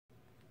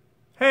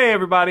Hey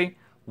everybody,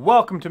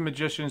 welcome to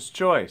Magician's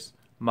Choice.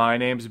 My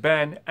name's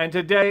Ben, and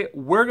today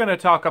we're going to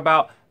talk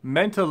about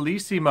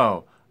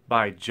Mentalissimo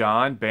by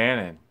John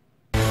Bannon.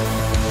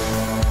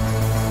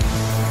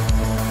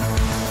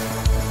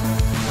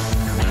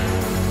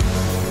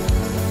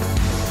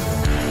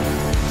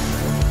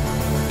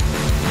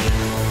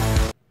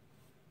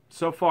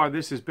 So far,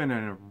 this has been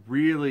a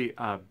really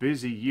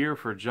busy year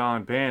for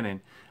John Bannon.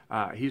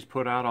 He's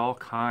put out all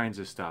kinds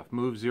of stuff.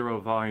 Move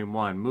Zero Volume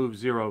 1, Move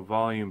Zero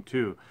Volume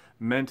 2,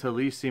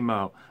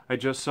 Mentalissimo. I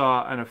just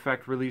saw an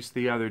effect released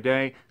the other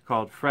day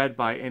called Fred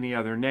by Any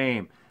Other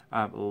Name.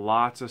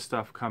 Lots of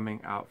stuff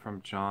coming out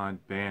from John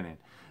Bannon.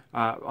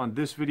 On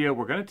this video,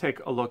 we're going to take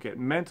a look at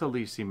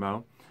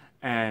Mentalissimo.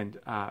 And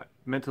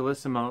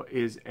Mentalissimo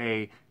is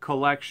a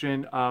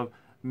collection of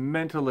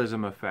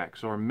mentalism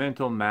effects or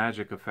mental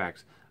magic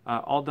effects.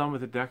 All done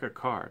with a deck of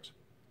cards.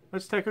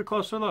 Let's take a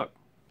closer look.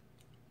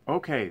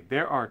 Okay,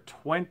 there are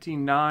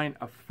 29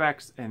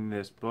 effects in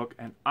this book,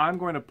 and I'm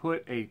going to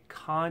put a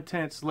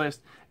contents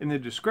list in the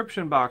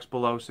description box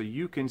below so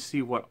you can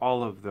see what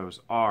all of those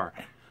are.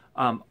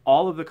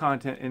 All of the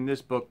content in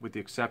this book, with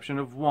the exception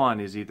of one,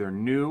 is either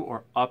new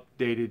or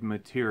updated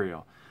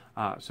material.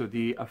 So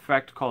the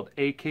effect called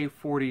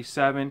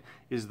AK-47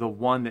 is the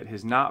one that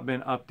has not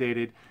been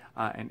updated,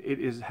 and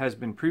it has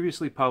been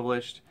previously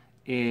published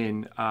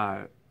in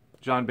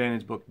John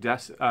Bannon's book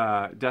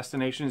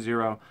Destination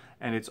Zero,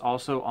 and it's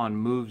also on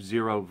Move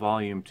Zero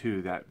Volume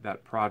 2,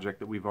 that project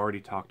that we've already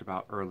talked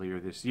about earlier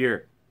this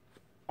year.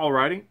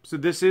 Alrighty, so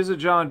this is a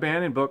John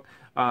Bannon book,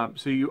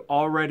 so you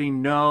already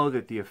know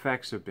that the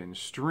effects have been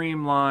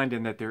streamlined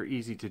and that they're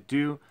easy to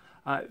do.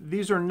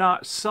 These are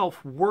not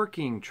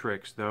self-working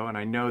tricks, though, and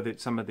I know that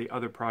some of the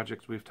other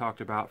projects we've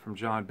talked about from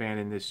John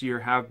Bannon this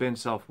year have been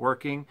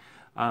self-working.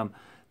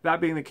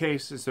 That being the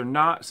case, since they're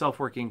not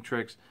self-working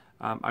tricks,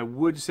 I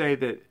would say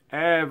that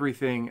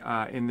everything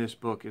in this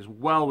book is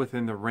well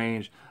within the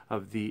range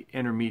of the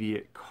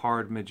intermediate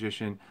card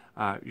magician.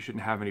 You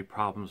shouldn't have any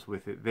problems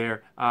with it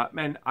there.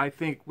 And I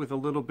think with a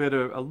little bit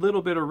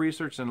of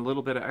research and a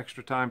little bit of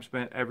extra time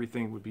spent,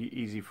 everything would be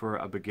easy for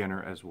a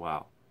beginner as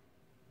well.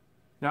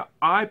 Now,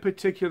 I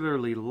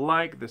particularly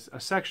like a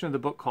section of the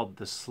book called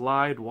the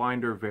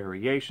Slidewinder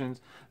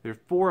Variations. There are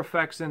 4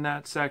 effects in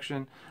that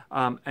section,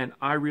 and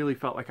I really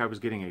felt like I was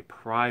getting a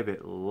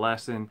private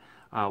lesson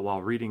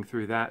while reading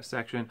through that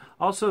section.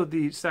 Also,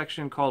 the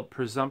section called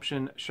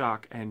Presumption,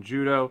 Shock, and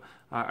Judo.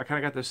 I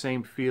kind of got the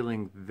same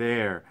feeling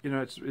there. You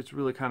know, it's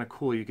really kind of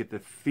cool. You get the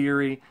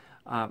theory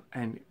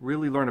and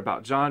really learn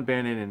about John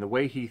Bannon and the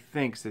way he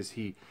thinks as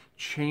he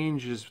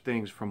changes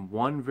things from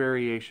one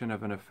variation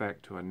of an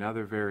effect to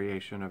another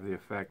variation of the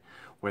effect,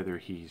 whether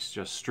he's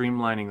just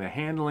streamlining the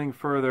handling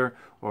further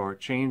or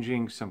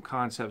changing some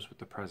concepts with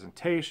the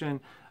presentation.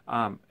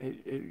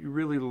 You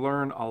really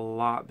learn a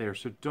lot there,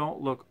 so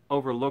don't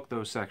overlook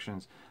those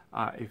sections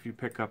if you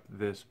pick up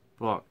this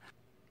book.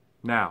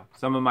 Now,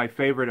 some of my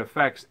favorite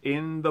effects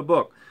in the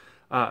book.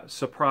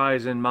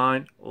 Surprise in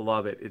Mind,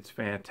 love it. It's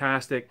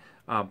fantastic.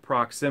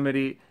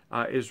 Proximity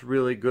is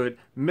really good.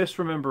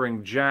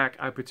 Misremembering Jack,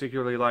 I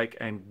particularly like,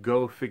 and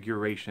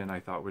go-figuration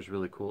I thought was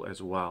really cool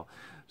as well.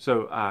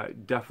 So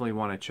definitely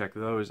want to check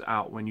those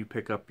out when you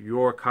pick up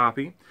your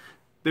copy.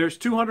 There's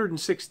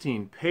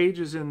 216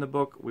 pages in the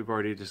book. We've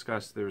already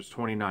discussed there's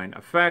 29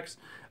 effects.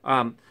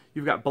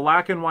 You've got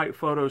black and white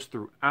photos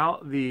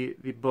throughout the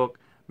book,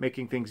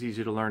 making things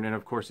easy to learn. And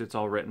of course, it's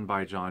all written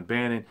by John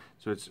Bannon,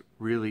 so it's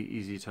really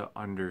easy to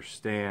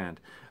understand.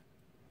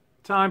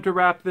 Time to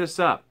wrap this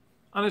up.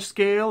 On a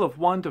scale of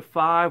 1 to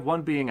 5,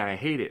 1 being I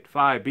hate it,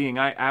 5 being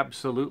I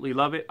absolutely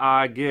love it,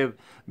 I give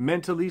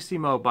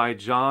Mentalissimo by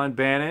John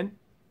Bannon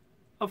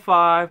a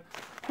 5.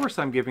 Of course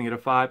I'm giving it a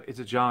 5. It's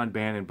a John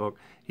Bannon book.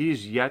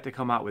 He's yet to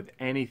come out with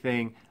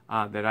anything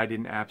that I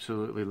didn't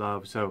absolutely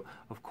love, so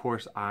of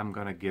course I'm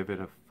going to give it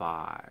a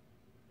 5.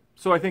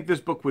 So I think this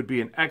book would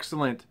be an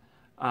excellent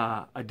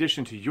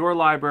addition to your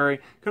library.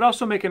 Could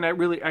also make a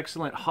really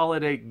excellent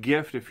holiday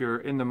gift if you're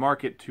in the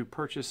market to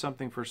purchase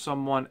something for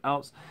someone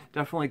else.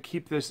 Definitely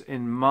keep this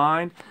in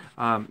mind.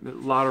 A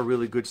lot of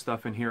really good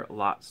stuff in here,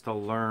 lots to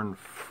learn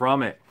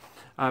from it.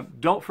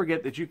 Don't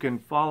forget that you can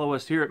follow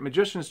us here at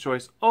Magician's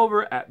Choice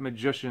over at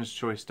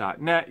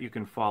magicianschoice.net. You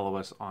can follow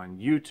us on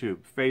YouTube,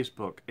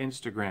 Facebook,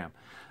 Instagram.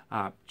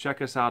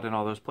 Check us out in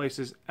all those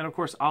places. And of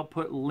course, I'll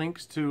put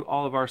links to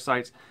all of our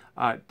sites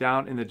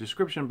down in the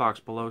description box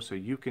below so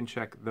you can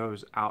check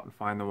those out and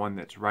find the one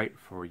that's right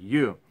for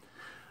you.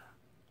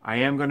 I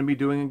am going to be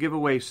doing a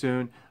giveaway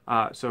soon,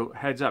 so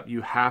heads up,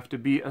 you have to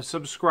be a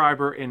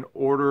subscriber in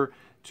order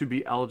to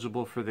be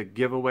eligible for the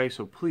giveaway.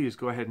 So please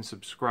go ahead and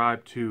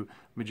subscribe to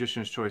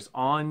Magician's Choice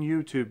on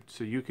YouTube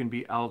so you can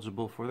be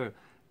eligible for the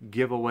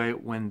giveaway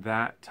when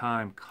that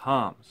time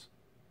comes.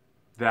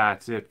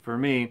 That's it for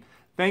me.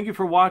 Thank you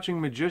for watching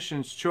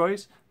Magician's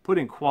Choice,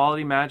 putting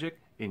quality magic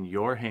in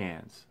your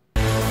hands.